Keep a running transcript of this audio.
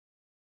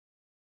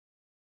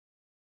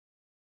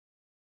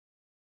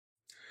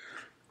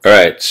All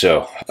right,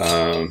 so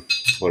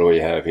what do we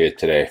have here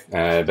today?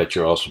 I bet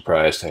you're all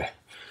surprised to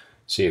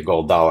see a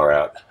gold dollar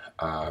out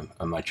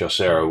on my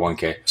Chaucera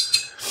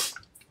 1K.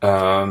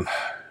 Um,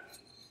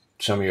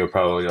 some of you are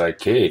probably like,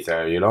 Keith,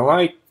 you don't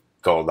like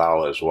gold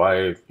dollars.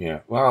 Why?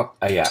 Well,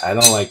 yeah, I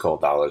don't like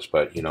gold dollars,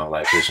 but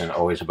life isn't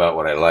always about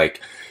what I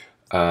like.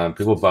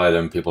 People buy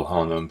them, people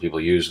own them, people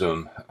use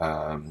them.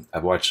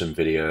 I've watched some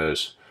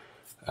videos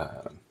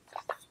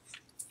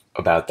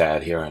about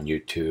that here on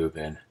YouTube,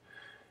 and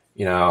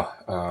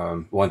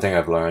one thing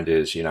I've learned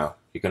is, you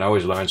can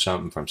always learn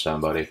something from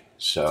somebody.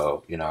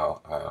 So,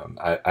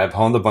 I've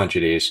honed a bunch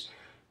of these,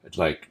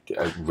 like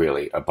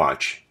really a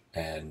bunch.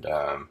 And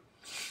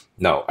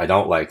no, I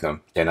don't like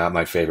them. They're not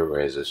my favorite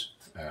razors.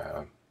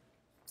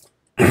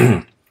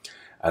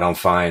 I don't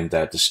find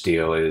that the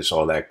steel is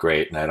all that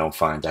great, and I don't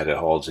find that it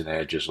holds an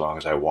edge as long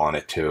as I want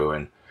it to.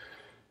 And,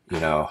 you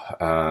know,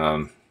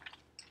 um,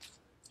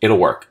 it'll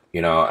work.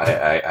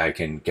 I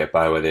can get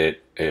by with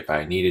it if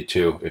I needed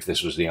to. If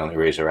this was the only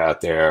razor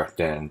out there,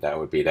 then that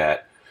would be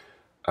that.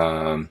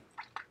 Um,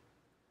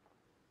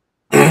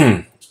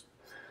 I've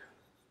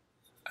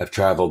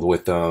traveled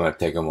with them. I've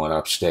taken one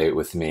upstate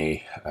with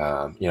me.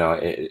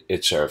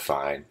 It served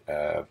fine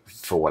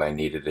for what I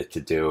needed it to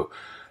do.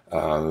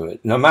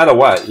 No matter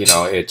what,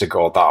 it's a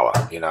gold dollar.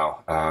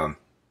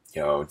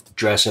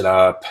 Dress it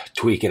up,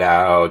 tweak it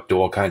out, do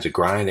all kinds of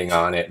grinding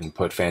on it, and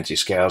put fancy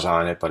scales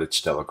on it, but it's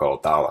still a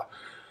gold dollar.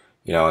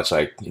 It's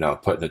like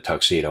putting a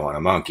tuxedo on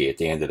a monkey. At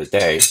the end of the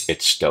day,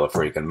 it's still a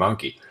freaking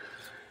monkey.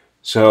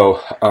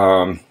 So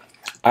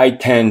I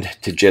tend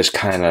to just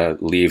kind of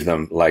leave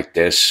them like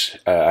this.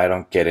 I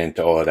don't get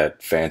into all of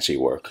that fancy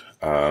work.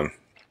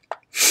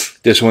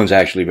 This one's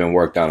actually been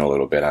worked on a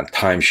little bit. I'm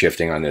time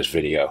shifting on this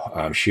video.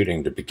 I'm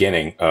shooting the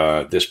beginning,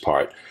 this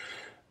part,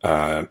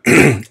 uh,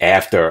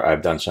 after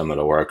I've done some of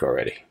the work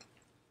already.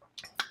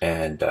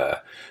 And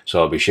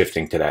so I'll be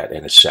shifting to that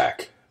in a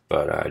sec.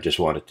 But I just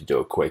wanted to do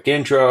a quick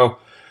intro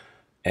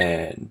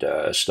and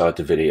start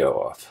the video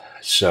off.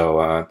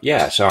 So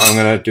so I'm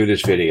gonna do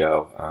this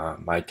video,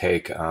 my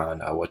take on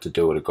what to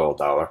do with a gold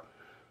dollar,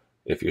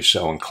 if you're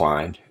so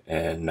inclined,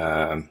 and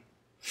and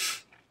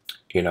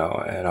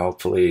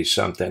hopefully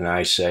something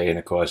I say in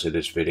the course of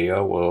this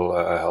video will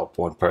help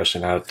one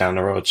person out down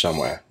the road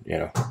somewhere.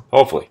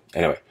 Hopefully.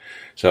 Anyway,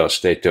 so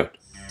stay tuned.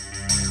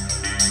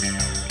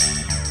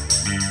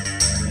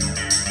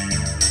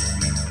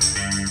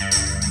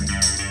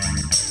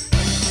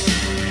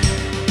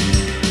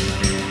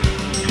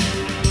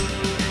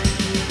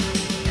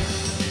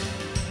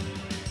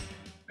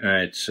 All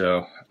right,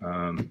 so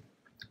I'm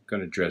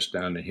gonna dress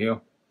down the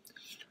heel.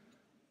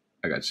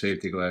 I got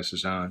safety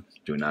glasses on.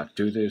 Do not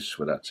do this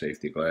without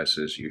safety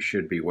glasses. You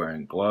should be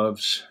wearing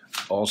gloves.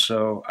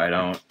 Also, I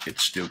don't.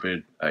 It's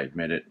stupid. I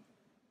admit it.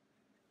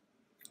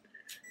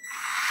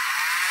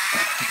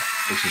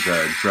 This is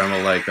a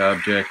Dremel-like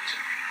object.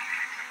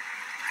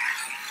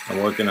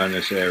 I'm working on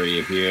this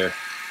area here.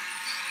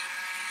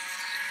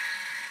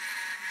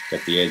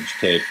 Got the edge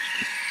taped.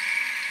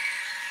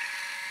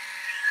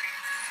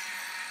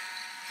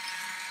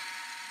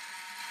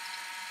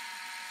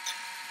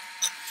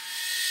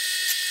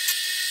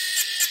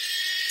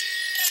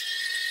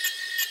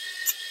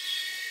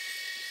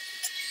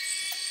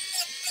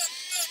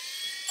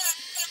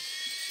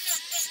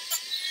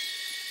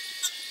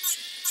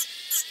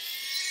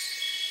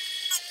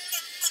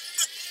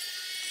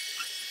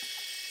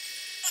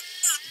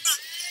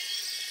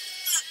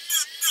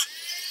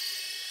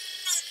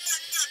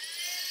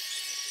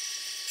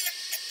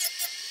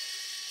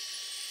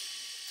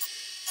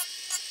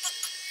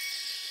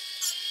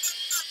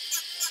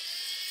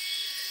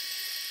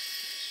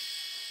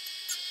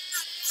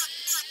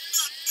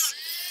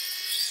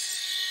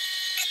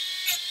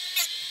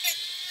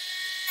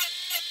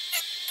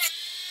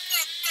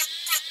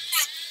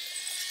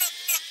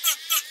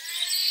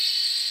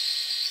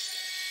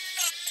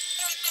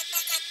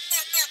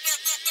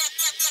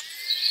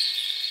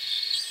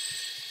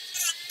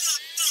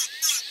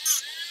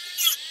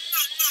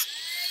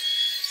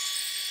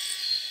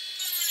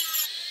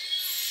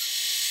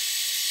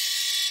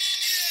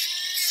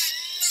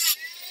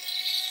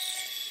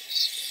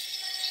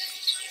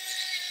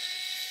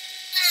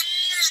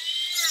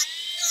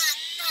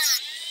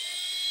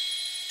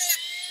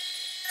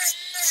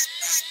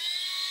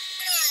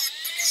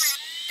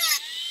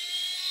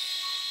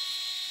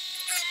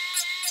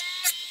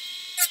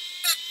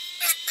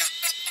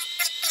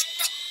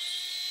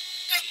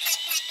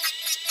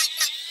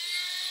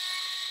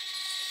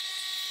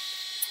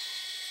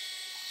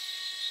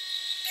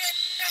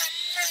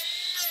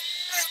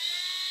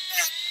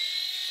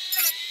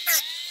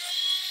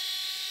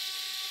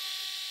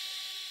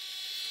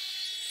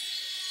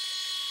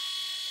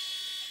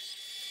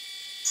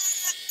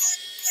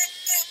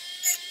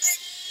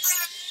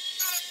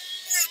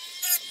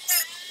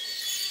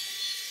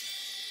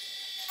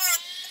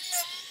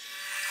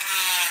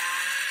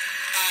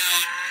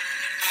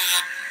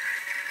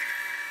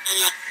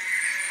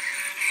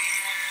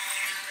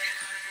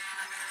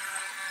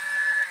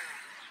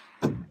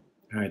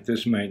 All right,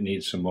 this might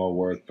need some more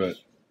work, but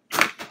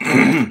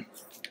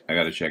I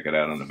got to check it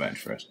out on the bench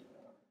first.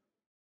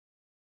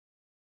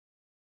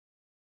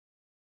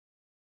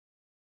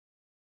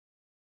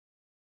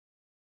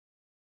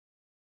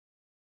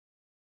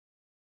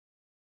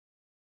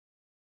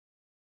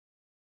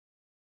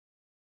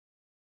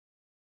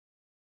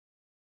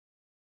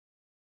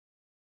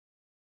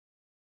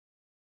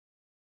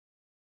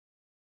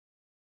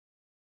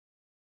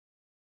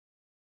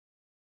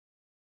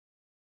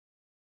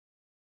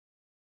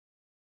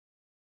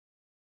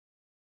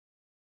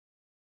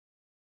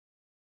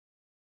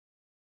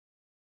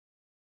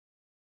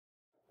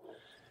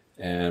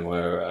 And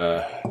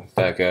we're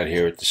back out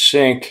here at the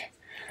sink,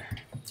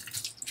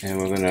 and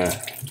we're gonna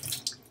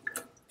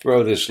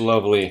throw this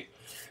lovely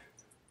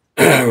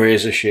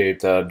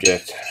razor-shaped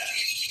object,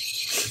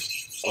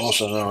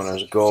 also known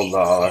as a gold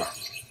dollar,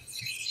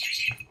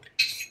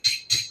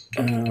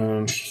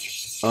 on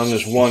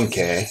this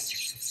 1K.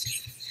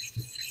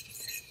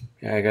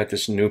 Yeah, I got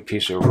this new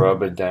piece of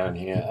rubber down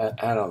here.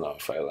 I don't know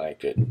if I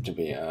like it, to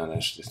be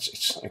honest.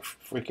 It's like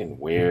freaking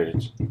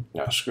weird.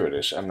 No, screw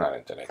this. I'm not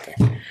into that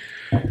thing.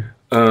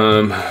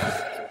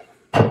 I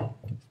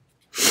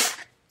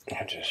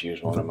just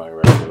use one of my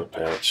regular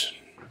pads.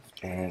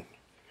 And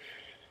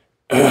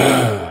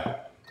yeah,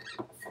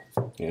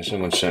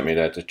 someone sent me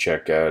that to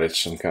check out. It's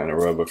some kind of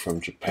rubber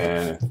from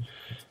Japan.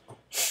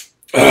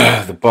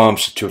 The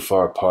bumps are too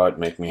far apart,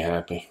 make me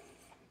happy.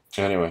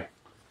 Anyway.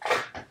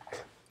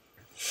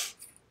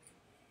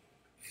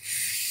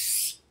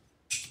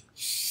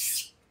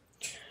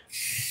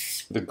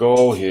 The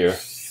goal here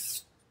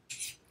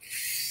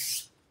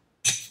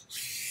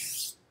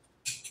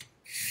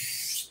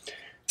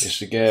is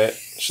to get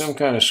some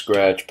kind of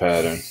scratch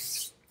pattern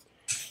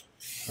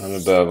on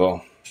the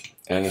bevel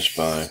and the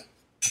spine,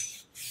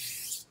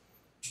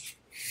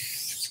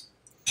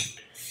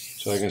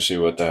 so I can see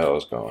what the hell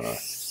is going on.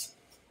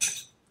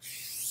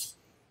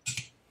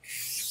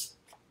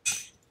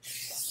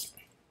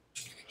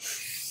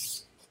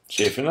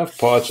 See, if enough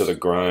parts of the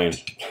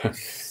grind,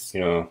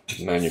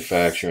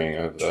 manufacturing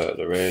of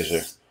the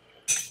razor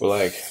were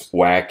like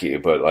wacky,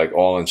 but like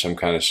all in some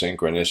kind of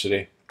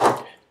synchronicity,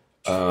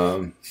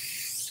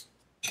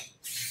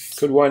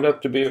 could wind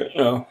up to be,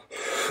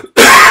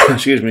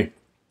 excuse me,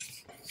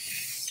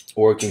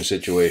 working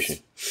situation.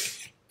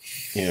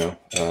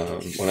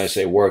 When I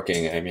say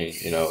working, I mean,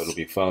 it'll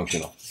be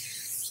functional.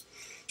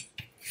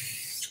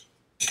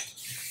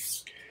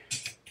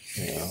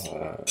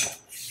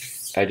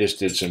 I just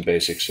did some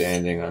basic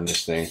sanding on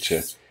this thing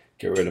to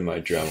get rid of my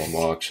Dremel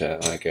marks.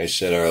 Like I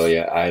said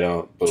earlier, I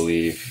don't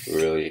believe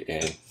really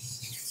in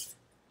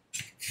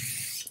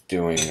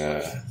doing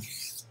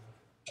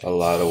a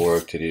lot of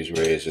work to these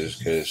razors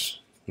because,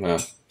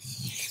 well,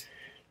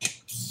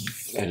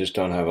 I just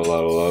don't have a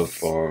lot of love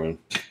for them. And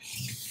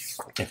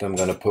if I'm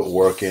going to put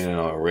work in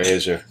on a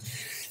razor,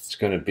 it's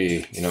going to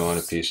be, on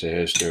a piece of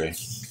history.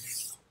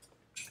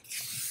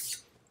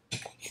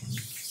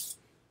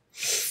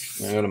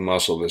 I'm going to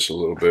muscle this a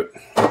little bit.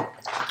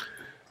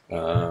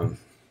 Let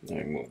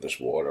me move this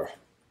water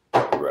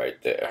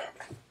right there.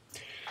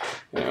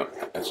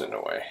 That's in the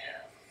way.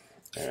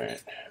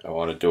 Alright, I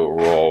want to do a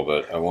roll,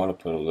 but I want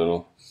to put a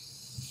little...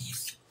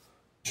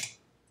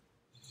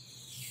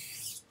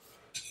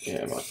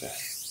 Yeah, I'm okay.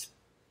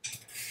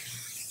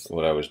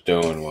 What I was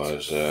doing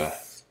was a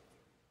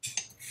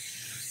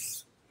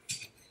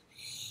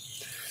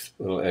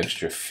little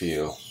extra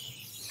feel.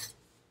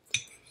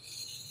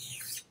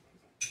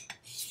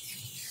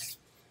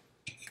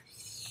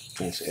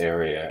 This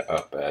area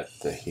up at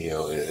the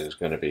heel is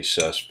going to be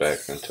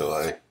suspect until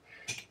I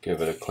give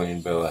it a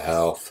clean bill of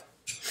health.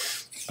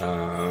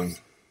 Oh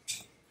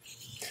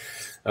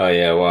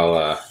yeah, while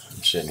I'm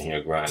sitting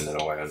here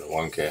grinding away on the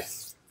 1K,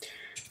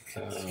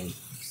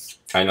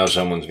 I know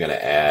someone's going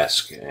to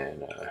ask,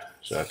 and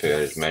so I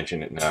figured I'd just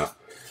mention it now.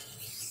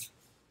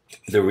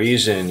 The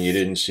reason you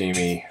didn't see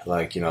me,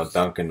 like,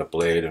 dunking the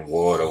blade in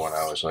water when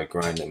I was, like,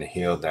 grinding the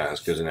heel down is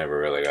because it never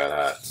really got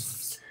hot.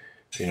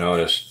 If you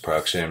notice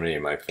proximity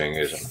of my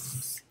fingers, I'm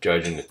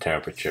judging the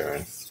temperature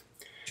and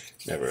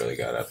never really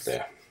got up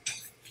there.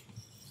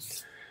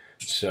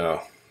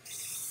 So,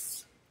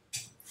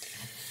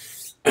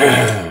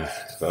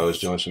 if I was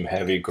doing some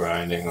heavy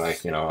grinding,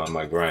 like, on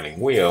my grinding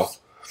wheel,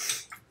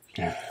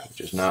 which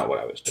is not what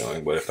I was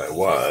doing, but if I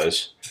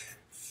was,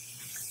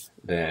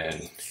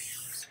 then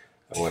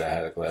I would have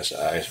had a glass of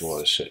ice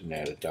water sitting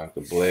there to dunk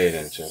the blade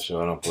into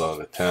so I don't blow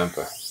the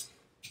temper.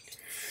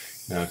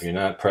 Now, if you're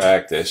not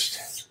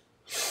practiced,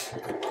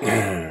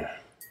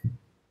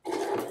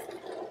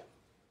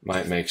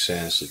 might make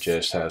sense to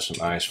just have some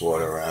ice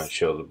water around,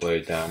 chill the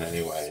blade down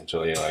anyway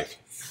until you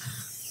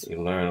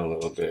learn a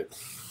little bit.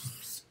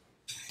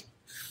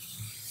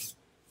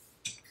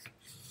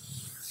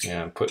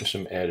 Yeah, I'm putting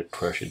some added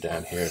pressure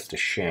down here at the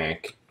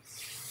shank.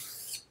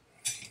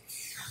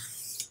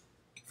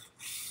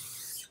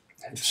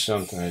 It's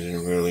something I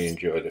didn't really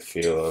enjoy the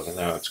feel of, and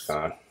now it's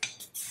gone.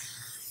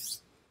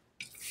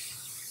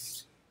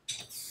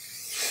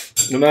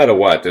 No matter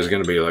what, there's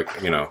going to be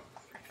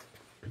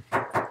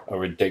a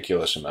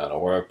ridiculous amount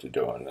of work to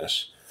do on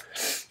this.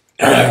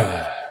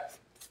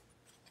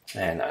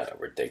 And not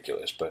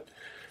ridiculous, but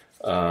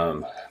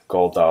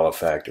gold dollar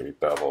factory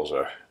bevels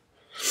are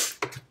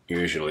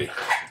usually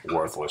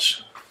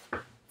worthless.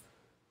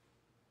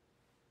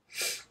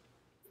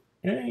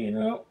 Yeah, you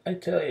know, I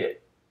tell you,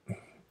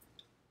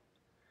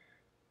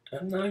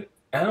 I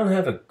don't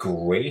have a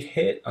great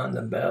hit on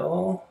the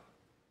bevel,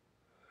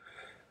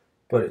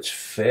 but it's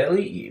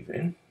fairly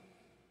even,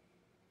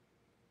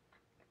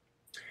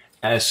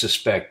 as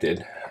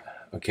suspected.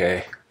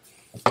 Okay,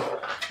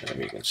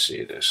 maybe you can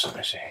see this. Let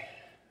me see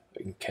if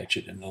I can catch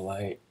it in the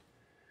light.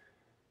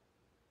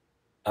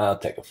 I'll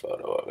take a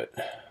photo of it.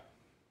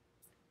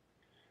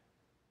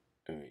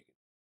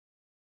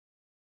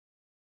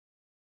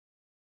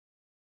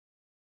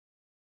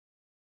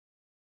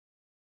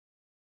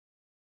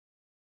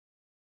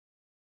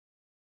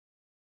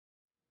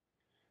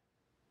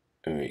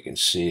 Maybe you can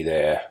see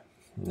there.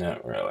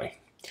 Not really.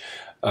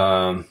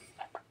 Um,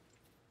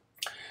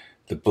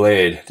 the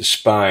blade, the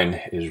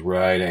spine is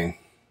riding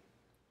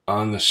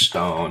on the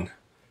stone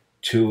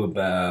to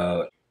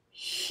about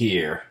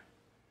here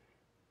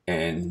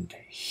and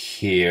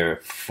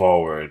here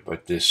forward,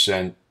 but this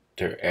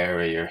center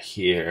area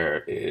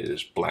here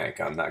is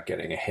blank. I'm not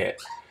getting a hit,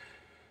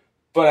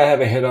 but I have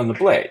a hit on the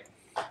blade.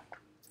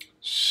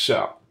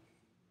 So,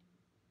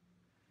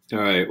 all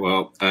right.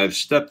 Well, I've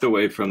stepped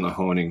away from the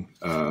honing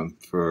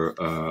for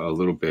a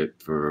little bit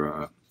for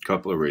a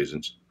couple of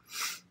reasons.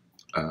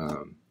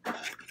 Um,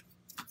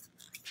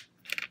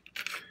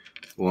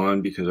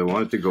 One, because I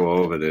wanted to go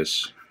over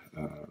this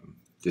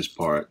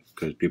part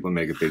because people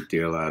make a big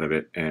deal out of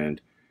it, and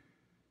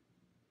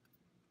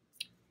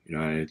you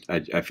know,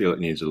 I feel it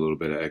needs a little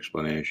bit of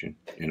explanation.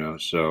 You know,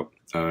 so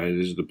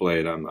this is the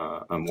blade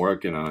I'm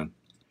working on.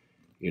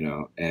 You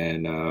know,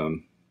 and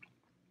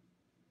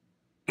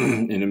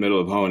in the middle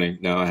of honing,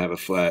 now I have a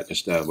flat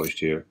established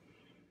here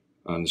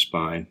on the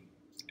spine,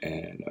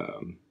 and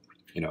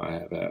you know, I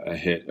have a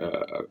hit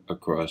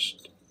across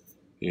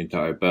the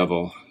entire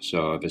bevel.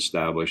 So I've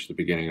established the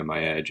beginning of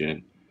my edge,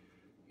 and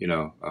you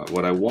know,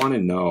 what I want to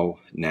know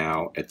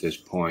now at this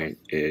point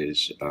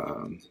is,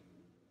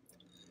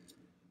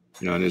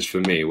 you know, and as for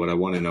me, what I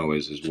want to know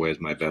is where's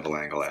my bevel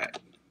angle at?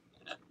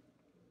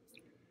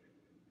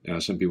 You know,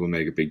 some people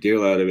make a big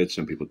deal out of it.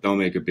 Some people don't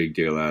make a big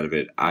deal out of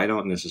it. I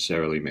don't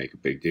necessarily make a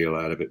big deal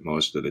out of it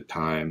most of the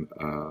time.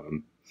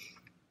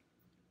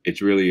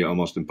 It's really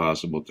almost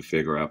impossible to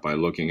figure out by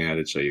looking at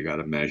it. So you got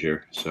to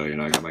measure. So, you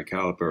know, I got my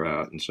caliper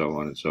out and so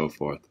on and so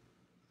forth.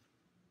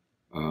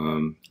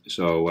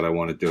 So what I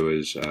want to do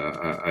is,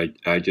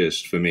 I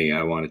just, for me,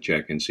 I want to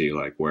check and see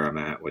like where I'm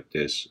at with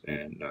this,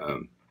 and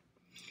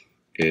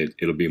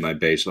it'll be my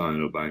baseline.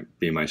 It'll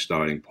be my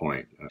starting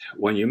point.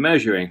 When you're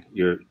measuring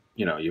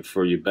you know,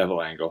 for your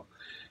bevel angle,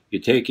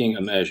 you're taking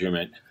a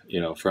measurement,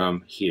 you know,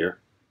 from here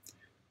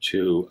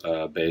to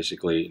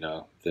basically, you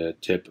know, the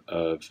tip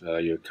of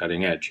your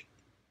cutting edge.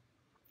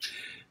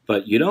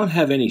 But you don't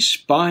have any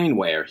spine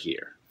wear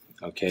here.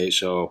 Okay,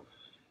 so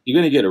you're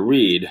going to get a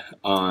read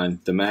on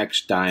the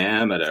max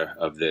diameter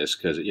of this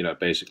because, you know,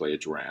 basically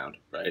it's round,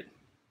 right?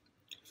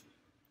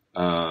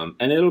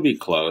 And it'll be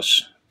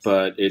close,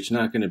 but it's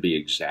not going to be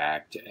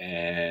exact.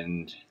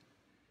 And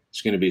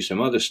it's going to be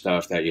some other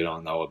stuff that you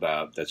don't know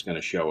about that's going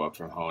to show up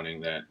from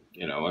honing that,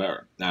 you know,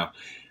 whatever. Now,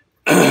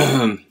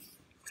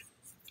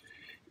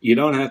 you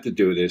don't have to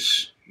do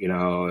this. You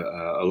know,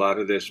 a lot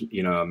of this,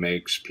 you know,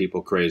 makes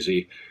people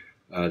crazy.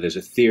 There's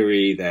a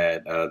theory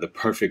that the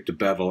perfect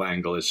bevel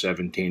angle is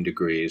 17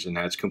 degrees, and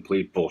that's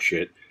complete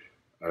bullshit.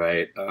 All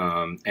right.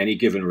 Any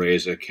given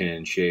razor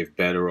can shave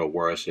better or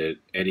worse at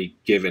any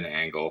given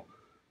angle.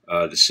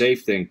 The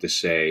safe thing to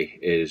say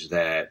is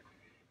that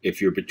if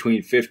you're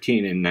between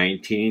 15 and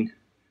 19,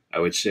 I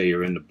would say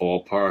you're in the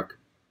ballpark.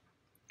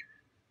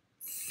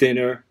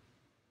 Thinner,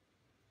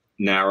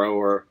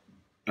 narrower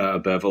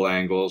bevel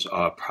angles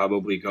are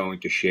probably going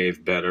to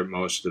shave better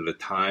most of the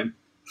time.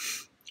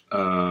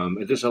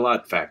 There's a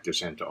lot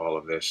factors into all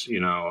of this.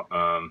 You know,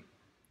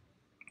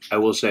 I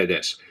will say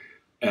this.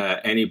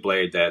 Any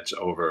blade that's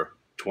over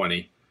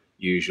 20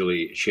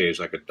 usually shaves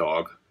like a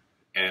dog.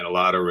 And a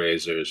lot of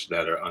razors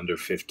that are under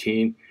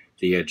 15,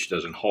 the edge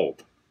doesn't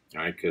hold,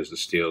 right? Because the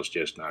steel's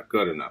just not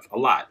good enough. A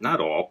lot, not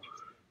all.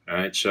 All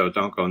right, so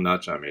don't go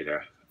nuts on me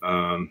there.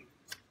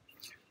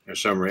 There's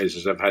some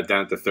razors I've had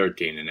down to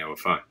 13 and they were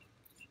fine.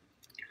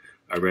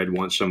 I read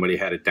once somebody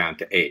had it down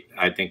to 8.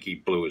 I think he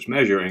blew his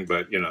measuring,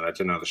 but, you know, that's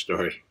another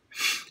story.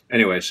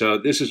 Anyway, so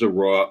this is a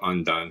raw,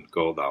 undone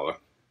gold dollar.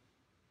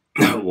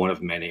 One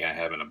of many I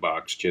have in a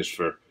box just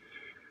for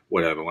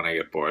whatever when I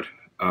get bored.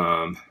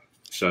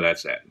 So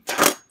that's that.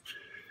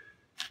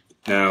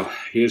 Now,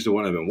 here's the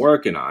one I've been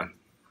working on.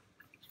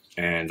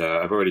 And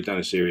I've already done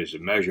a series of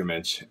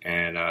measurements,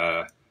 and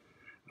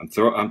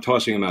I'm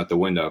tossing them out the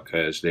window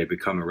because they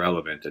become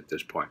irrelevant at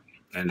this point.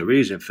 And the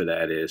reason for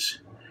that is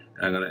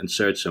I'm going to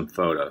insert some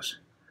photos.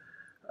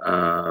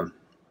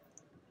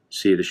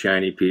 See the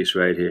shiny piece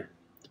right here?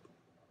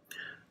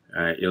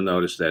 All right, you'll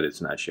notice that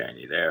it's not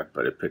shiny there,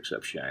 but it picks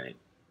up shiny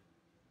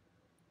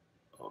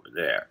over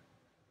there,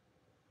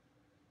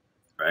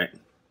 right?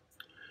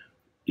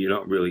 you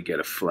don't really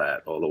get a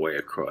flat all the way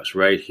across.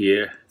 Right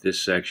here,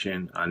 this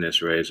section on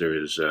this razor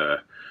is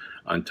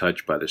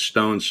untouched by the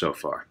stones so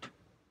far.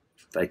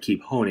 If I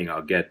keep honing,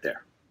 I'll get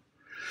there.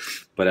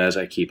 But as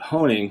I keep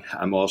honing,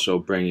 I'm also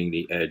bringing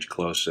the edge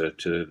closer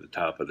to the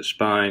top of the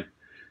spine.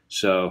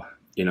 So,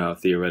 you know,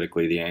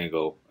 theoretically the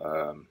angle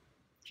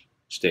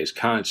stays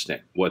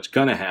constant. What's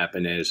going to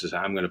happen is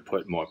I'm going to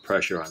put more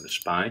pressure on the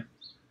spine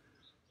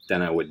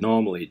than I would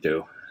normally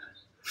do.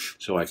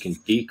 So I can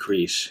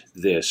decrease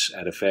this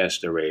at a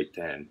faster rate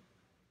than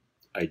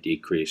I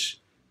decrease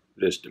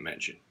this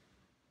dimension.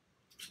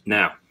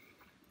 Now,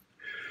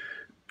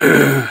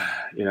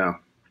 you know,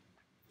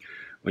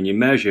 when you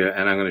measure,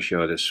 and I'm going to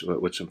show this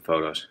with some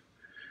photos,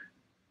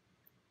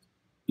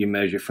 you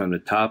measure from the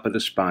top of the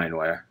spine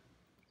wear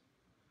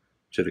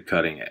to the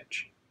cutting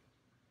edge.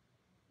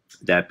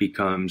 That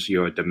becomes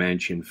your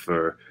dimension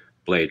for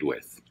blade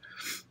width.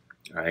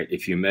 All right,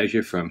 if you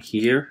measure from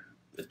here,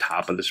 the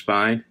top of the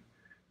spine,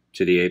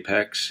 to the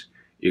apex,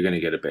 you're going to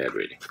get a bad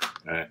reading.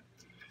 All right.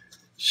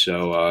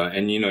 So,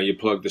 and you know, you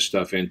plug the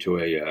stuff into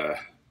a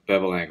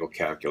bevel angle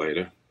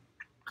calculator,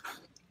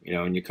 you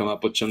know, and you come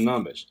up with some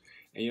numbers.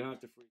 And you don't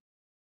have to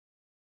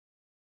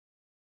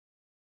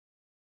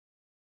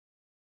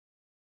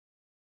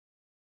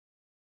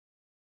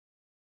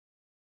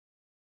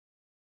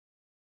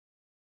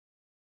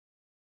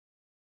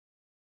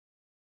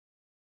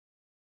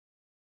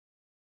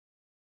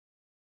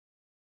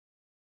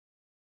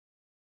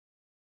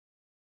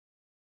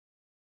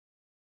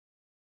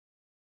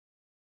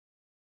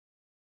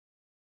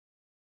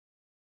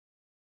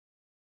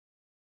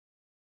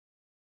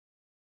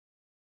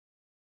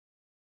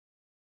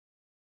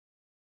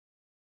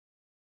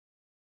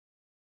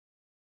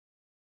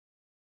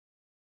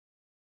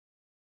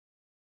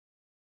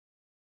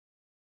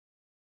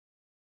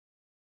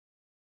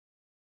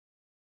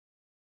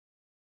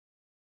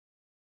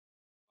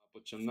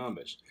with some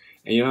numbers.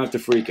 And you don't have to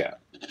freak out.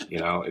 You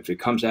know, if it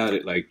comes out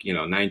at like, you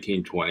know,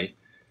 1920,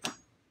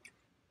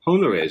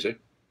 hone the razor,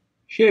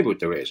 shave with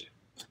the razor.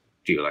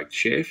 Do you like to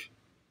shave?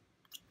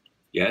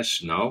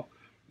 Yes, no,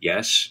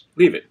 yes,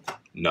 leave it.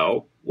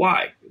 No,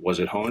 why? Was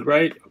it honed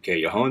right? Okay,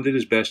 you honed it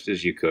as best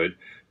as you could.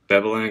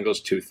 Bevel angle's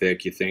too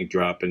thick. You think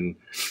dropping,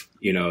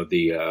 you know,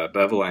 the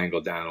bevel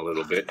angle down a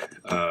little bit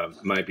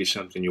might be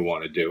something you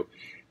want to do.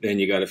 Then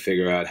you got to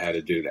figure out how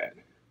to do that.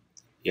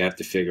 You have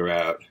to figure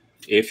out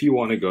if you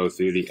want to go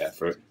through the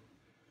effort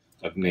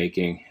of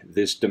making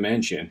this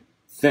dimension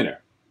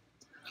thinner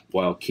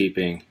while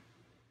keeping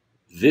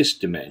this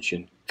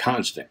dimension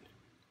constant.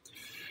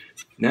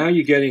 Now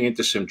you're getting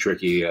into some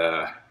tricky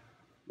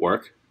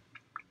work.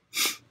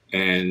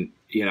 And,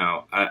 you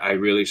know, I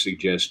really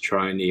suggest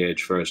trying the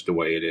edge first the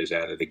way it is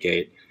out of the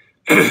gate.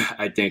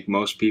 I think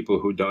most people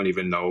who don't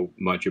even know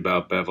much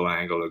about bevel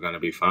angle are going to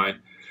be fine.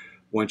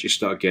 Once you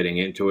start getting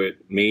into it,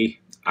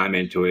 I'm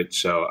into it,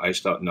 so I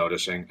start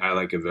noticing. I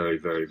like a very,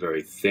 very,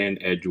 very thin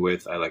edge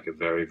width. I like a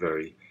very,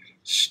 very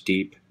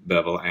steep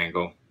bevel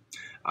angle.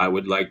 I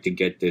would like to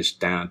get this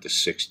down to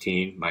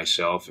 16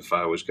 myself if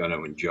I was going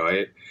to enjoy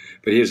it.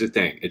 But here's the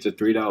thing. It's a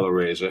 $3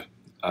 razor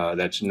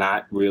that's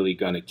not really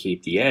going to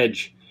keep the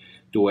edge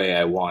the way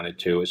I want it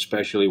to,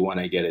 especially when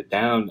I get it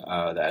down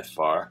that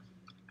far.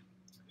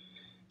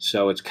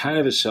 So it's kind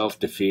of a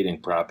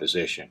self-defeating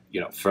proposition,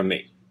 you know, for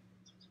me.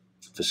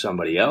 For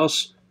somebody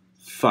else,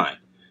 fine.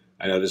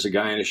 I know there's a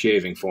guy in a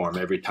shaving forum.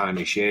 Every time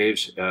he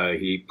shaves,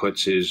 he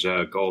puts his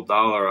gold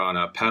dollar on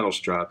a paddle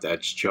strap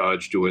that's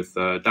charged with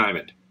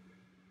diamond.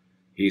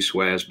 He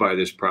swears by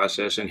this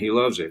process and he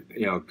loves it.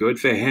 You know, good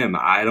for him.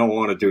 I don't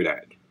want to do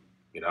that.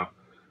 You know,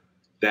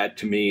 that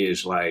to me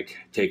is like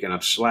taking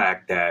up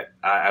slack that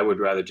I would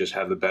rather just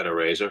have the better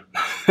razor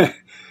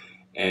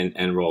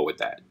and roll with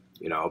that.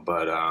 You know,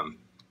 but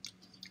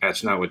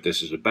that's not what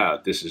this is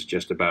about. This is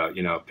just about,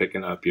 you know,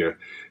 picking up your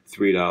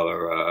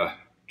 $3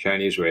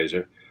 Chinese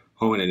razor,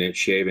 honing it,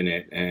 shaving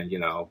it, and, you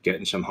know,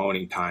 getting some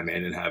honing time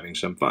in and having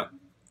some fun.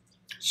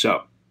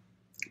 So,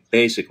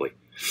 basically,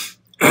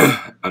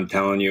 I'm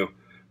telling you,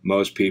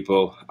 most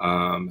people,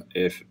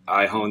 if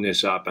I hone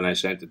this up and I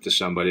sent it to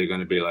somebody, are going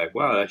to be like,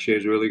 wow, that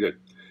shaves really good.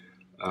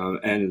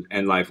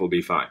 And life will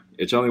be fine.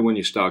 It's only when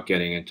you start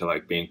getting into,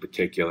 like, being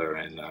particular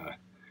and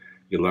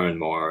you learn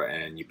more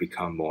and you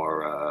become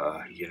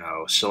more, you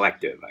know,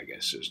 selective, I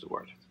guess is the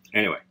word.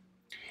 Anyway,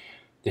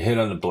 the hit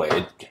on the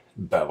blade,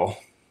 bevel,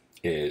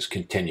 is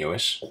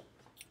continuous,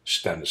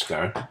 stem to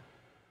stern.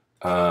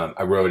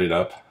 I wrote it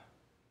up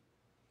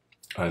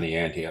on the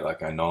end here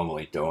like I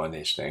normally do on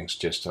these things,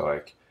 just to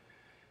like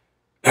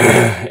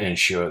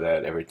ensure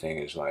that everything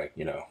is like,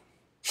 you know,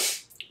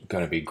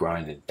 going to be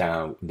grinded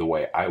down the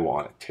way I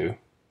want it to.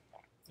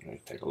 Let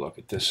me take a look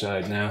at this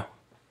side now.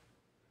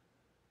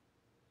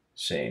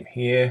 Same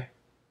here.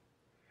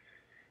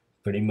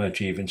 Pretty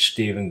much even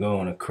Steven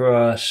going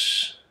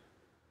across.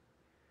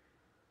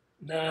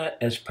 Not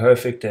as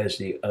perfect as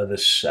the other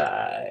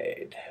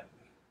side,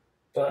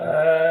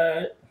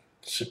 but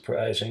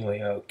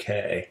surprisingly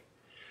okay.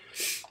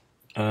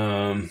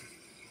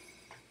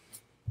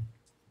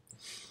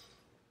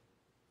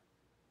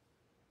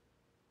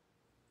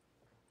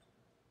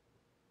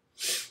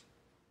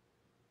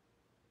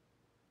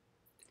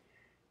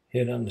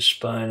 hit on the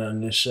spine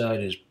on this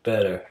side is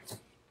better.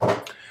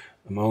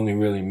 I'm only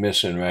really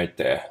missing right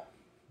there,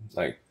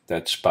 like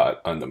that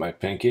spot under my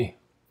pinky.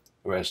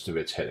 The rest of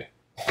it's hitting.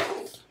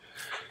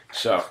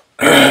 So,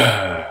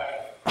 I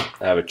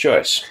have a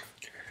choice.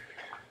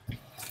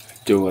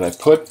 Do I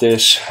put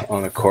this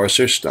on a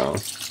coarser stone,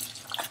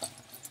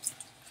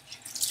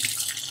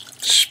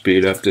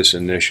 speed up this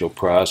initial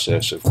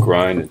process of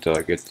grind until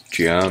I get the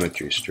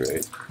geometry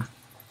straight,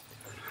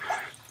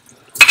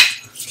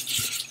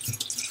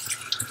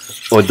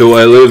 or do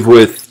I live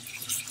with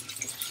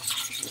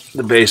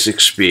the basic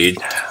speed,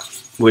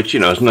 which, you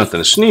know, is nothing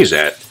to sneeze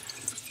at,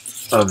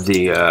 of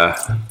the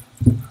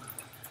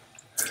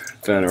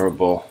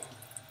venerable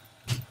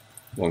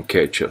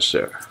 1K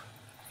Chaucer?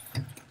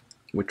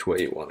 Which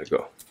way you want to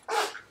go?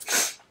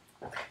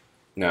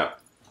 Now,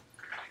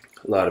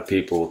 a lot of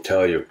people will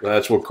tell you, well,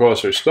 that's what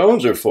coarser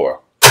stones are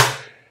for.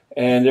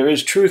 And there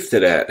is truth to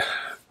that.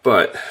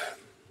 But,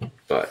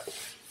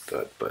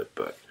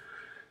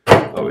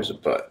 always a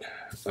but.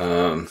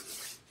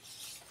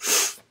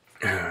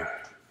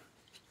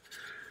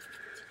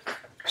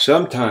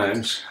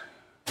 Sometimes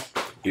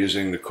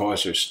using the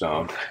coarser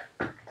stone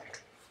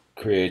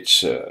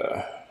creates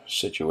a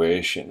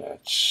situation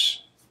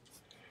that's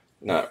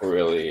not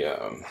really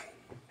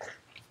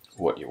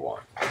what you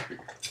want.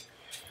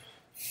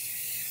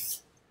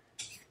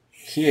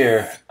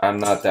 Here, I'm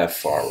not that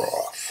far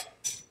off.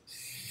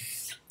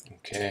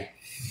 Okay,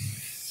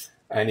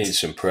 I need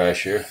some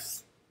pressure.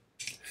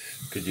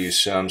 Could use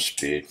some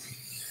speed.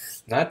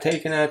 Not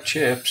taking out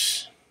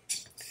chips.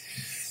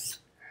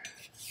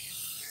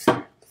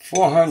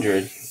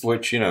 400,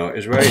 which, you know,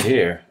 is right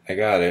here. I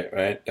got it,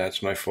 right?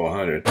 That's my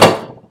 400.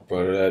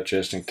 Brought it out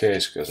just in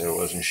case because I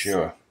wasn't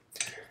sure.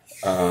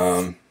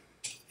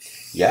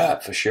 Yeah,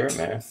 for sure,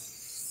 man.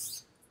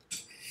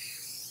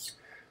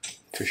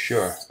 For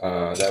sure.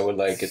 That would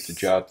like get the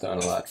job done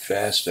a lot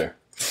faster.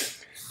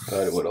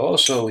 But it would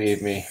also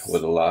leave me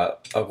with a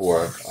lot of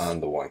work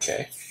on the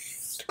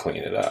 1K to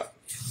clean it up.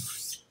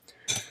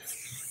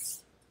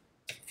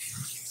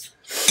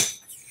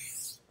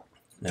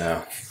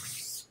 Now,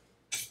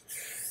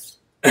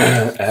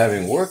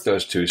 having worked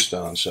those two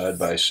stones side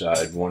by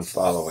side, one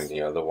following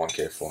the other,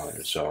 1K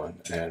 400 zone,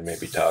 and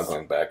maybe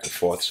toggling back and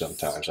forth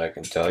sometimes, I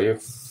can tell you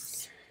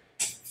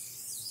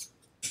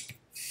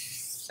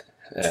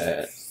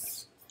that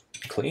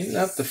cleaning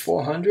up the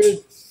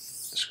 400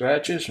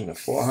 scratches from the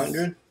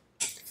 400,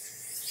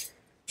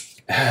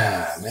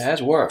 man,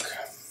 that's work.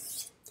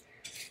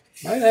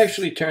 Might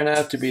actually turn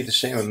out to be the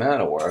same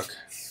amount of work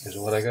as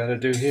what I got to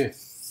do here.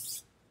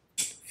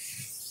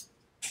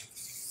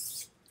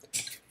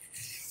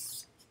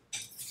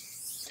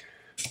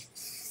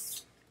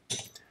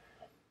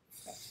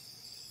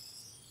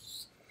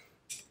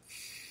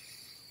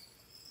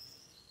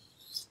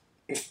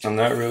 I'm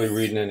not really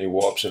reading any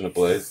warps in the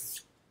blade,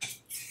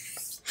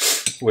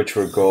 which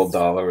for a gold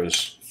dollar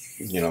is,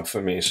 you know,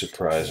 for me,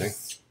 surprising.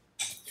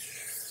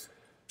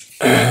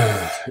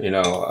 You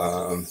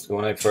know,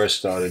 when I first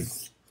started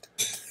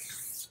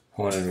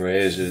honing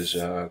razors,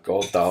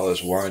 gold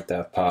dollars weren't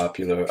that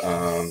popular,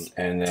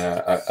 and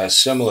a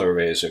similar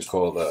razor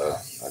called a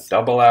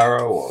double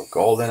arrow or a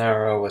golden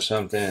arrow or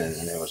something,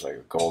 and there was like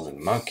a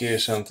golden monkey or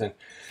something.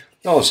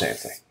 All the same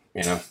thing,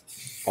 you know,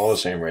 all the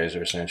same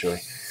razor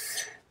essentially.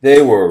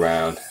 They were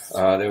around.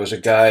 There was a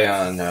guy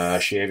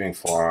on Shaving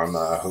Forum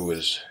who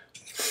was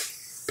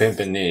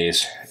pimping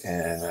these,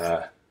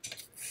 and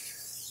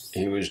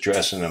he was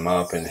dressing them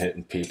up and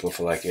hitting people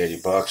for like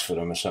 $80 for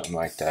them or something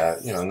like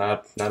that. You know,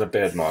 not a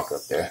bad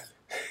markup there.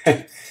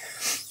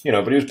 You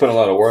know, but he was putting a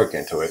lot of work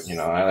into it. You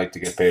know, I like to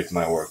get paid for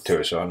my work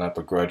too, so I'm not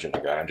begrudging the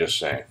guy. I'm just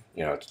saying,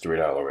 you know, it's a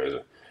 $3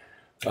 razor.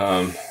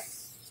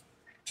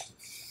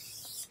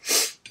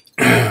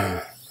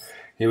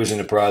 He was in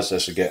the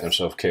process of getting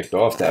himself kicked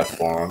off that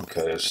forum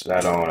because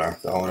that owner,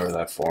 the owner of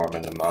that forum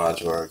and the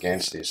mods were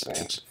against these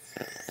things.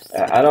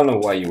 I don't know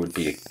why you would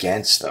be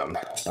against them.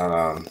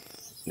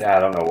 I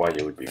don't know why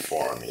you would be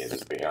for them either,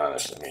 to be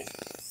honest. I mean,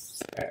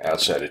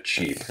 outside of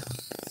cheap.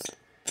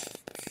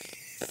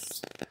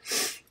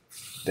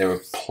 There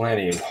were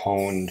plenty of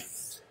honed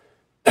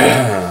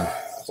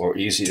or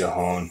easy to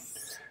hone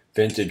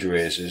vintage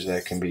razors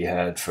that can be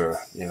had for,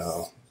 you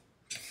know,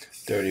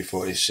 30,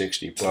 40,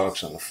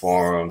 $60 on the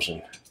forums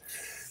and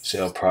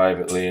sell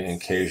privately and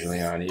occasionally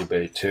on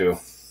eBay too.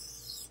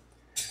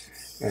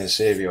 And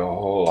save you a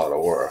whole lot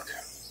of work.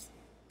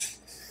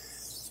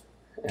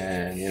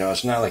 And, you know,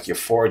 it's not like you're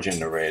forging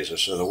the razor,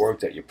 so the work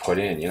that you put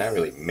in, you're not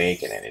really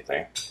making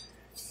anything.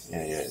 You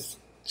know, you're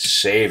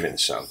saving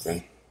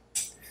something.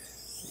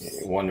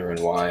 You're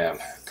wondering why I'm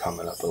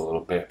coming up a little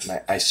bit.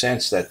 And I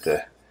sense that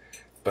the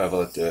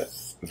bevel at the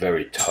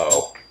very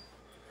toe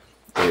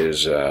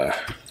is a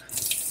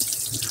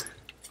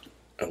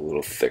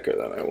little thicker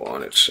than I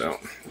wanted, so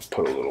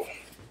put a little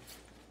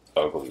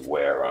ugly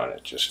wear on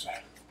it just to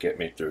get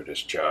me through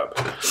this job.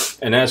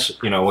 And that's,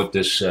 you know, what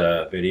this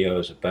video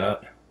is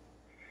about.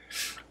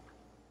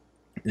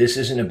 This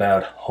isn't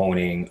about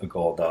honing a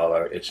gold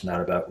dollar. It's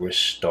not about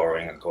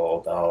restoring a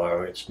gold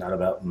dollar. It's not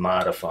about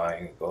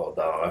modifying a gold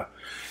dollar.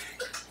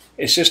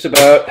 It's just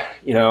about,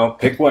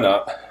 pick one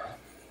up,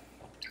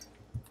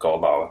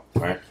 gold dollar,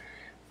 right?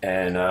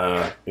 And,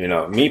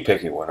 me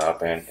picking one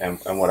up and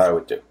what I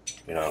would do.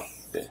 You know,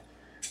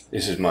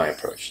 this is my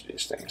approach to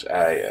these things.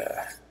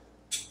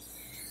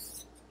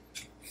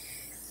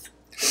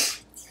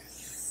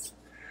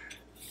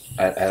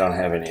 I don't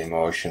have any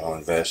emotional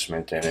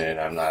investment in it.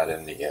 I'm not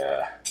in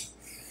the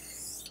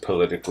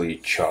politically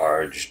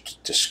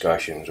charged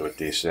discussions with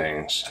these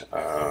things.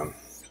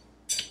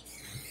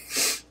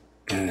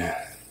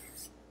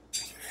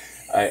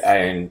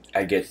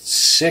 I get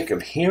sick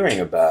of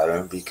hearing about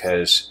them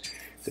because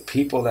the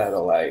people that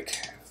are like,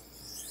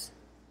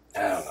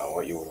 I don't know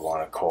what you would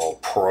want to call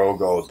pro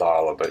gold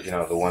dollar, but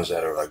the ones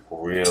that are like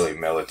really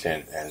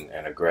militant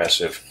and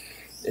aggressive,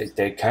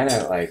 they kind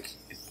of like,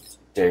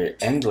 their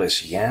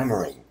endless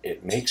yammering,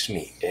 it makes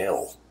me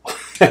ill.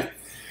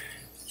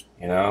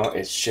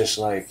 It's just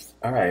like,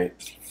 all right.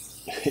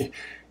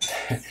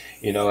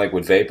 Like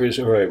with vapors,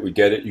 all right, we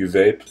get it, you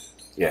vape.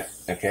 Yeah,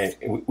 okay,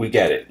 we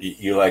get it.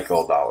 You like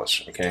gold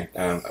dollars, okay?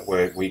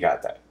 We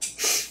got that.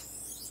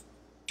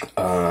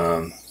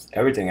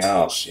 Everything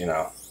else,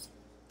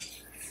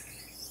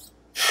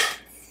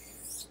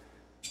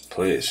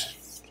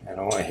 please, I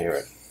don't want to hear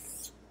it.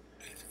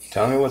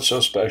 Tell me what's so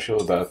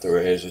special about the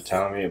razor.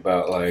 Tell me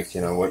about, like,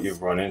 what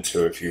you've run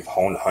into if you've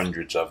honed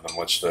hundreds of them.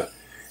 What's the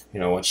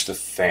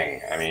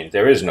thing? I mean,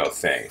 there is no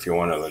thing. If you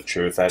want to know the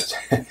truth,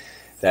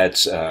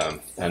 that's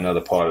another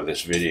part of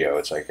this video.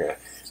 It's like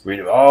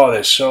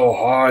they're so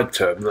hard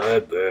to blah,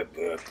 blah,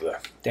 blah, blah.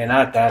 They're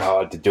not that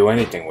hard to do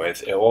anything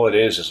with. All it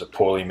is a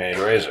poorly made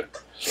razor.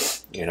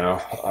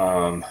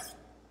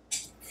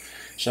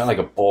 It's not like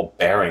a ball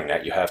bearing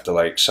that you have to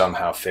like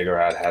somehow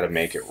figure out how to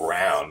make it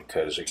round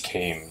because it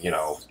came,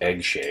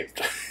 egg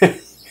shaped.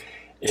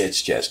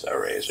 It's just a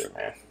razor,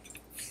 man.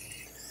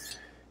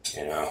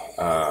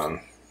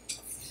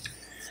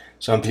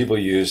 Some people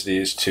use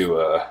these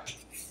to,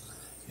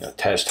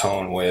 test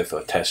hone with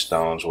or test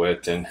stones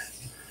with, and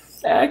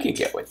I can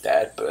get with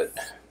that, but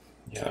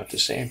at the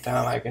same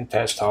time, I can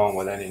test home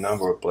with any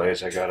number of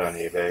blades I got on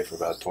eBay for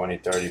about 20,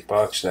 30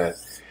 bucks that,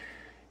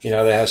 they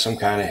have some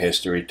kind of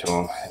history to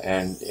them.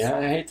 And,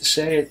 I hate to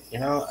say it,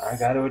 I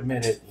got to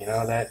admit it,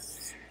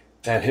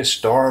 that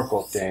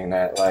historical thing,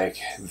 that like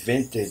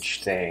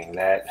vintage thing,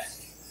 that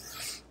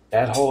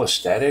whole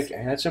aesthetic,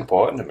 and that's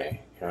important to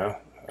me,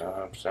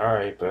 I'm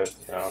sorry, but,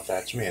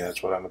 that's me.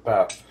 That's what I'm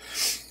about.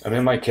 I'm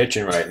in my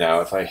kitchen right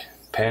now. If I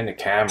pan the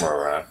camera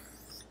around,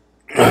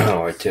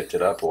 or I tipped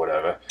it up or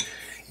whatever,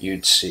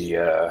 you'd see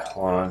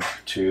 1,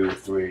 2,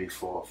 3,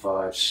 4,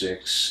 5,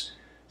 6,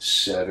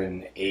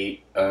 7,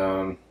 8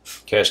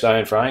 cast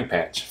iron frying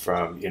pans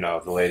from the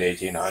late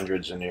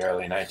 1800s and the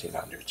early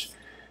 1900s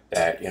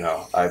that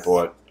I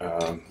bought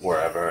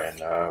wherever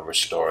and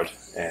restored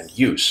and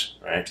use,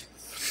 right.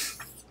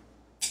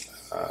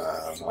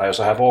 I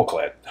also have all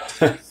clad,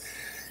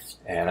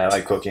 and I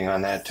like cooking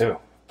on that too.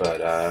 But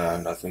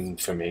nothing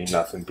for me.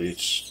 Nothing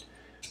beats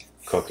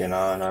cooking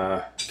on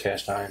a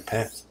cast iron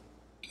pan.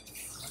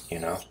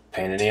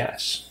 Pain in the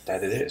ass.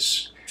 That it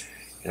is.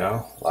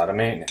 A lot of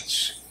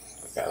maintenance.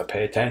 Got to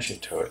pay attention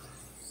to it.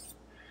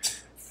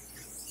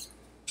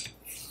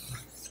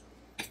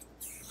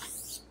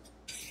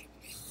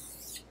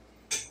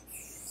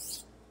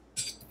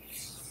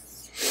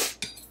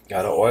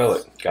 Got to oil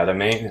it. Got to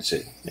maintenance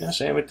it.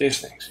 Same with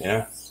these things.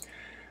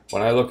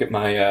 When I look at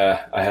my,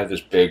 I have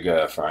this big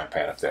frying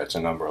pan up there. It's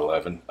a number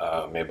 11,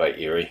 made by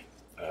Erie.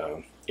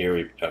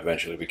 Erie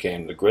eventually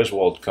became the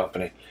Griswold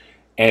company.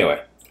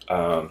 Anyway,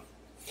 I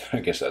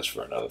guess that's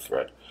for another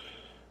thread,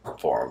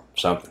 forum,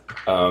 something.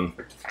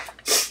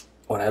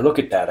 When I look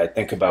at that, I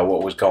think about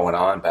what was going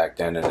on back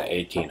then in the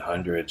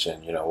 1800s,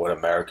 and what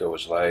America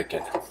was like,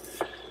 and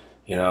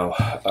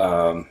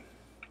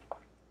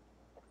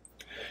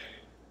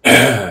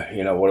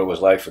what it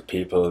was like for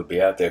people to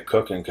be out there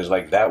cooking, because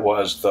like that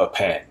was the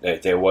pan.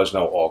 There was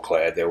no all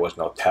clad, there was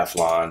no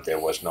Teflon, there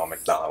was no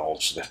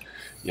McDonald's,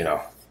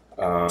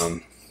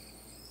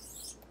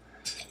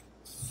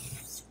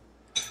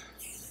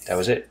 that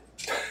was it.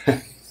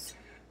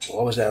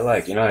 What was that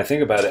like? I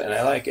think about it and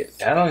I like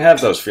it. I don't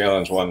have those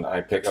feelings when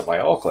I pick up my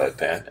all clad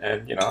pan,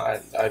 and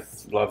I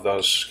love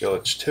those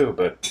skillets too,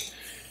 but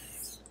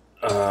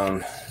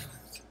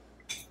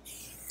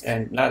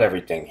and not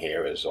everything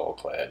here is all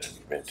clad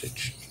and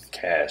vintage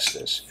cast.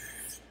 There's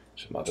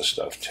some other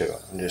stuff too.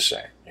 I'm just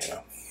saying, just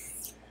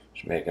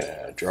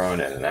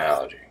drawing an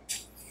analogy,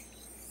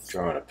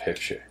 drawing a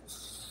picture,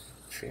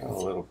 feeling a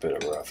little bit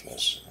of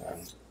roughness.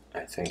 And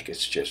I think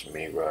it's just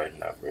me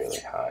riding up really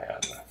high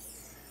on the.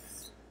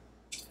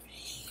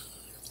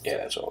 Yeah,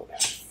 that's all it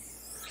is.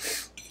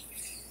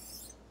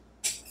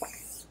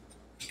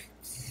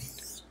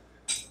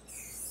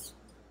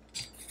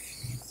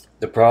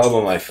 The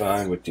problem I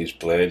find with these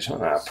blades, well,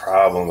 not a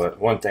problem, but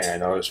one thing I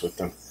notice with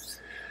them,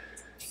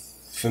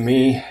 for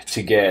me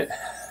to get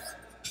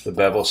the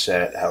bevel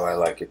set how I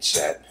like it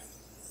set,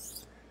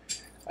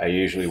 I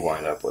usually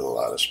wind up with a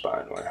lot of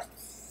spine wear.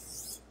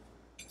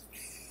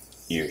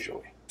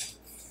 Usually.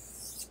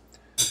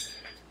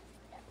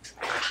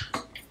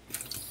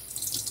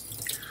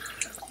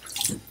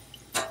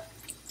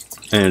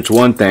 And it's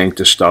one thing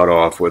to start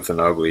off with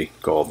an ugly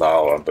gold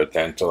dollar, but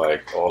then to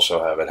like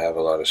also have it have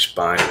a lot of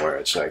spine where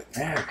it's like,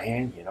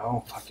 man, you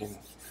know, fucking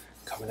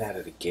coming out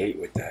of the gate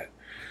with that.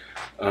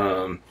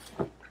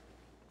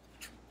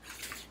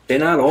 They're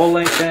not all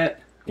like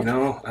that, you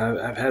know.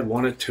 I've had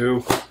one or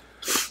two.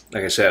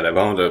 Like I said, I've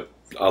owned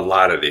a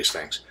lot of these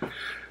things.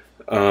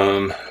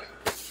 I've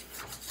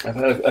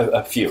had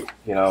a few,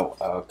 you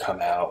know,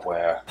 come out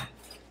where,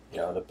 you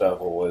know, the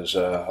bevel was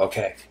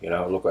okay. You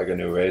know, it looked like a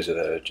new razor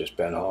that had just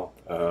been home.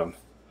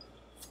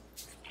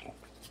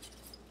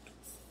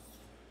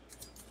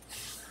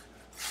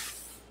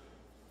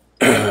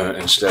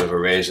 Instead of a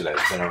razor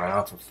that's been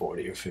around for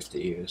 40 or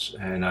 50 years.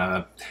 And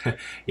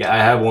yeah, I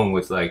have one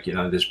with like, you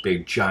know, this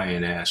big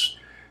giant ass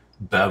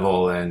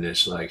bevel and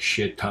this like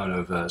shit ton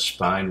of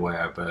spine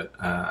wear. But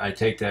I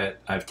take that,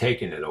 I've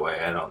taken it away.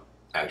 I don't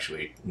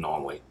actually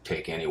normally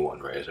take any one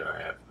razor.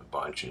 I have a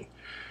bunch, and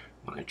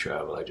when I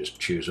travel I just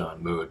choose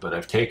on mood, but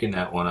I've taken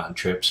that one on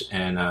trips,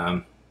 and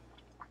I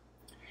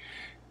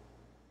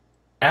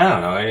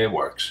don't know, it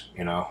works,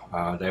 you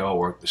know. They all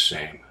work the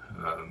same.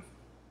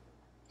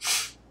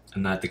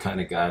 I'm not the kind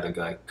of guy to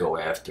like go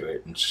after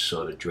it and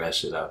sort of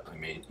dress it up. I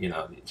mean, you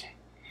know,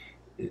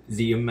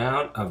 the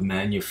amount of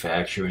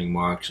manufacturing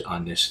marks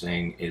on this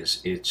thing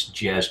it's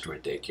just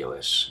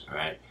ridiculous,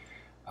 right?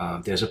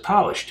 There's a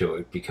polish to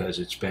it because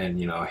it's been,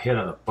 you know, hit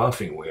on a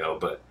buffing wheel,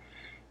 but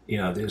you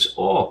know, there's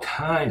all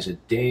kinds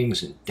of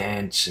dings and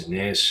dents and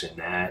this and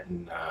that,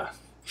 and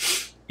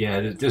yeah,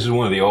 this is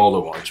one of the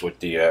older ones with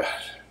the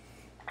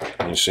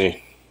you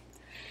see,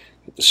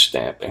 with the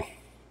stamping.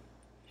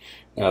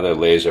 Now they're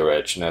laser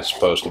etched, and that's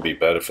supposed to be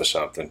better for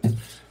something,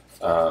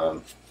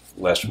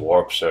 less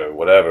warps or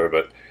whatever.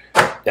 But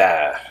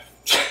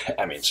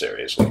I mean,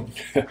 seriously,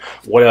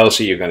 what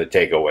else are you going to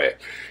take away?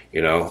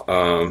 You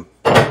know,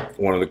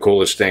 one of the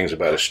coolest things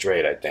about a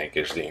straight, I think,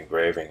 is the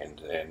engraving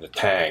and the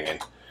tang.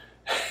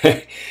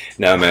 And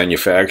now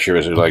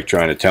manufacturers are like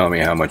trying to tell me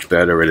how much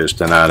better it is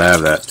to not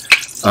have that.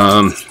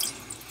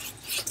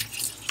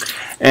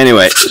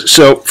 Anyway,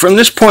 so from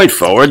this point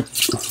forward,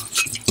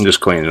 I'm just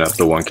cleaning up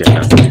the 1K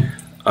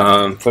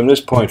now. From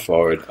this point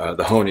forward,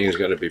 the honing is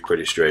going to be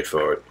pretty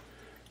straightforward.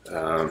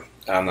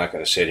 I'm not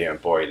going to sit here and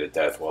bore you to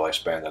death while I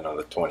spend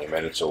another 20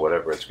 minutes or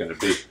whatever it's going to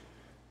be.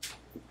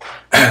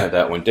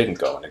 That one didn't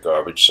go in the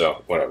garbage,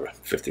 so whatever,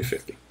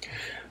 50-50.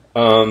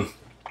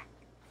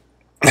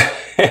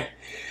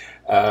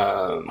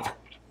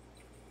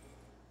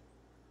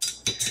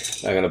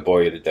 Not going to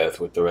bore you to death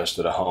with the rest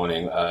of the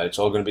honing. It's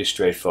all going to be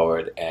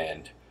straightforward,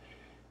 and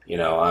you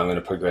know, I'm going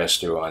to progress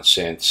through on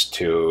synths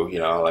to, you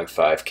know, like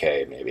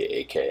 5K, maybe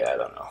 8K, I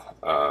don't know.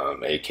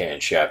 8K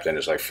and Shapton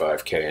is like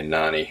 5K and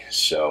Nani,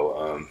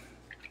 so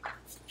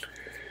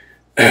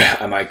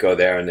I might go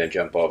there and then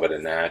jump over to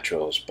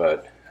naturals,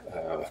 but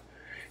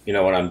you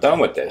know, when I'm done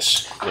with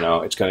this, you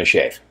know, it's going to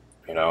shave,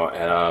 you know,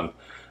 and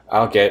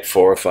I'll get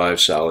 4 or 5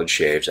 solid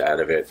shaves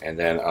out of it, and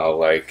then I'll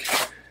like,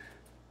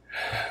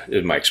 this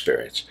is my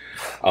experience,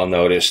 I'll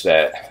notice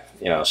that,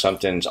 you know,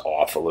 something's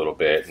off a little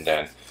bit, and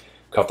then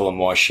a couple of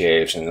more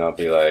shaves, and I'll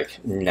be like,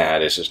 nah,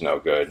 this is no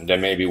good. And then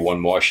maybe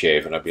one more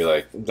shave, and I'll be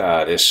like,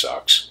 nah, this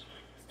sucks.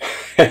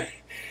 And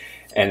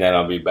then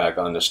I'll be back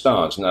on the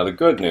stones. Now, the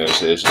good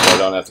news is I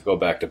don't have to go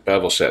back to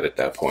bevel set at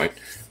that point.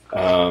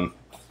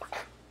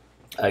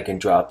 I can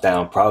drop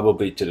down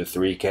probably to the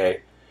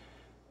 3K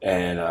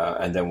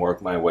and then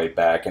work my way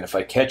back. And if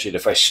I catch it,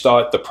 if I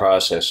start the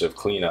process of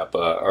cleanup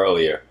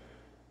earlier,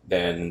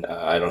 then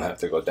I don't have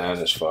to go down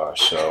as far.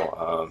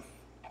 So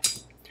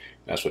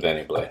that's with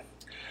any blade.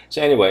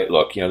 So anyway,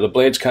 look, you know, the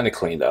blade's kind of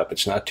cleaned up.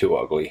 It's not too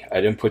ugly.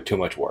 I didn't put too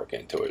much work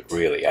into it,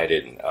 really. I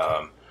didn't.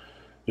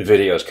 The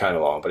video is kind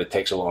of long, but it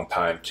takes a long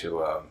time to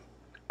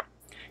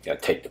you know,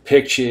 take the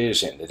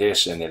pictures and the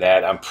this and the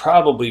that. I'm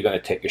probably going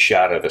to take a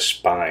shot of the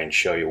spine,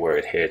 show you where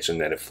it hits,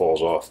 and then it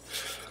falls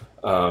off,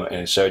 and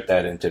insert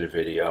that into the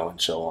video,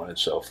 and so on and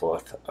so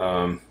forth.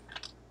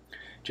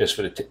 Just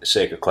for the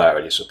sake of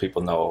clarity, so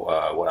people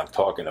know what I'm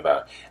talking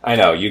about. I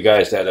know you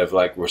guys that have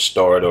like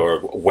restored or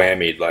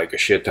whammied like a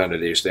shit ton of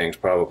these things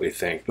probably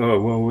think,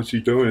 oh, well, what's he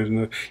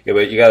doing? Yeah,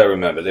 but you got to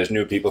remember, there's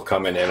new people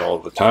coming in all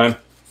the time.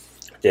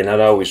 They're not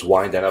always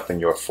winding up in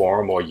your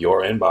forum or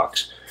your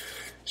inbox.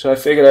 So I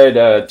figured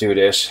I'd do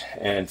this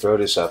and throw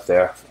this up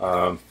there.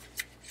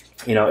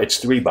 You know, it's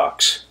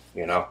 $3,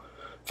 you know,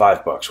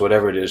 $5,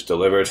 whatever it is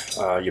delivered.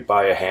 You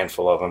buy a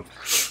handful of them.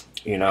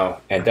 You know,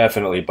 and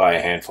definitely buy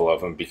a handful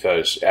of them,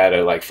 because out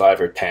of like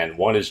 5 or 10,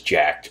 one is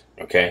jacked,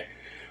 okay?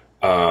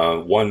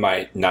 One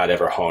might not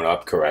ever hone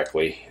up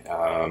correctly.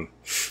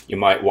 You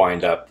might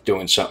wind up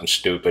doing something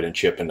stupid and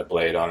chipping the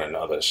blade on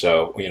another.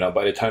 So, you know,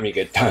 by the time you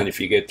get done, if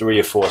you get 3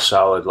 or 4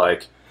 solid,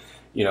 like,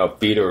 you know,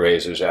 beater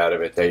razors out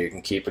of it that you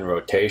can keep in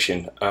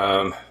rotation,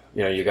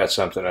 you know, you got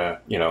something to,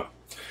 you know,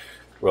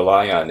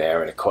 rely on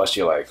there, and it costs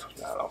you like,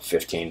 I don't know,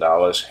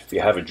 $15. If you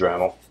have a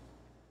Dremel,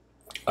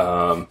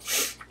 Um,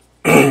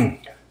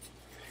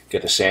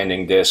 get a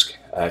sanding disc.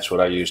 That's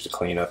what I use to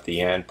clean up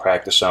the end.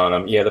 Practice on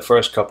them. Yeah, the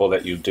first couple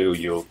that you do,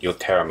 you'll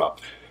tear them up.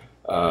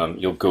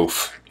 You'll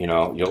goof. You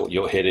know,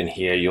 you'll hit in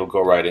here. You'll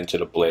go right into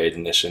the blade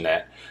and this and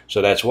that.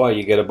 So that's why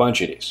you get a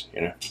bunch of these.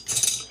 You know,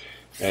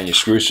 and you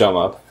screw some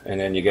up, and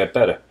then you get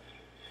better.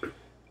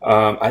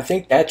 I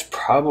think that's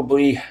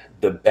probably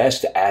the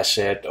best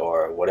asset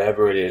or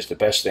whatever it is. The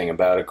best thing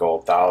about a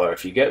gold dollar,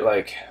 if you get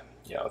like,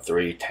 you know,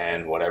 3,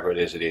 10, whatever it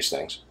is of these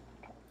things,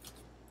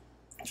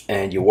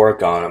 and you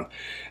work on them,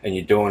 and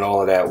you're doing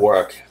all of that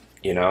work,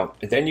 you know,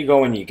 and then you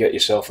go and you get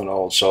yourself an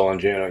old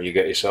Solingen, or you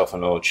get yourself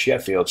an old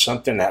Sheffield,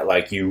 something that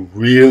like you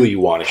really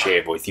want to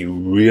shave with, you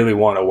really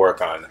want to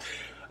work on,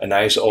 a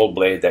nice old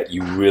blade that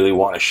you really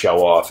want to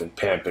show off and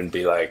pimp and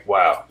be like,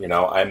 wow, you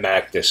know, I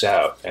macked this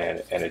out,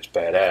 and it's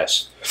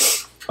badass.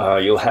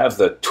 You'll have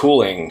the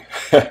tooling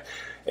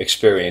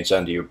experience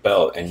under your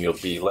belt, and you'll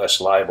be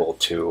less liable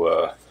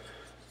to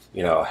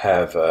you know,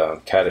 have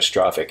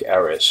catastrophic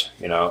errors.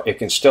 You know, it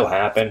can still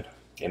happen,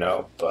 you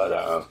know,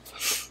 but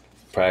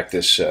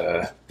practice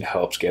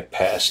helps get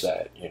past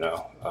that, you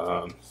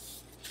know.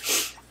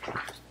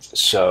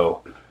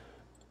 So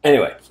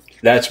anyway,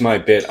 that's my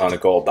bit on a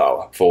gold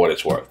dollar for what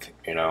it's worth,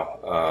 you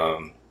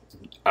know.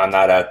 I'm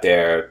not out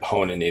there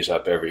honing these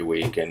up every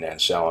week and then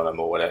selling them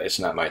or whatever. It's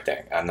not my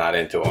thing. I'm not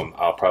into them.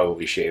 I'll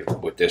probably shave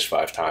with this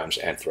 5 times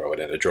and throw it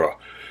in a drawer.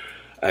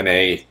 I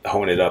may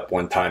hone it up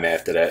one time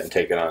after that and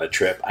take it on a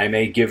trip. I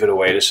may give it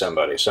away to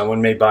somebody.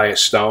 Someone may buy a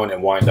stone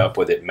and wind up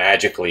with it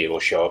magically. It'll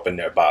show up in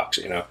their box,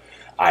 you know.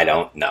 I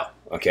don't know.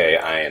 Okay,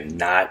 I am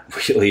not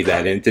really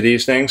that into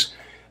these things.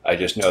 I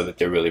just know that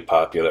they're really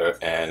popular,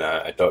 and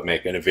I thought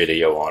making a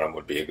video on them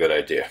would be a good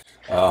idea.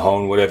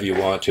 Hone whatever you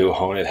want to,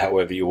 hone it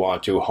however you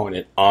want to, hone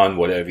it on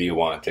whatever you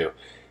want to.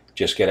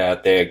 Just get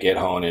out there, get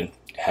honing,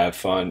 have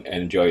fun,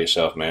 and enjoy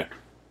yourself, man.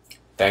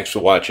 Thanks for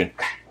watching.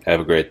 Have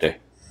a great day.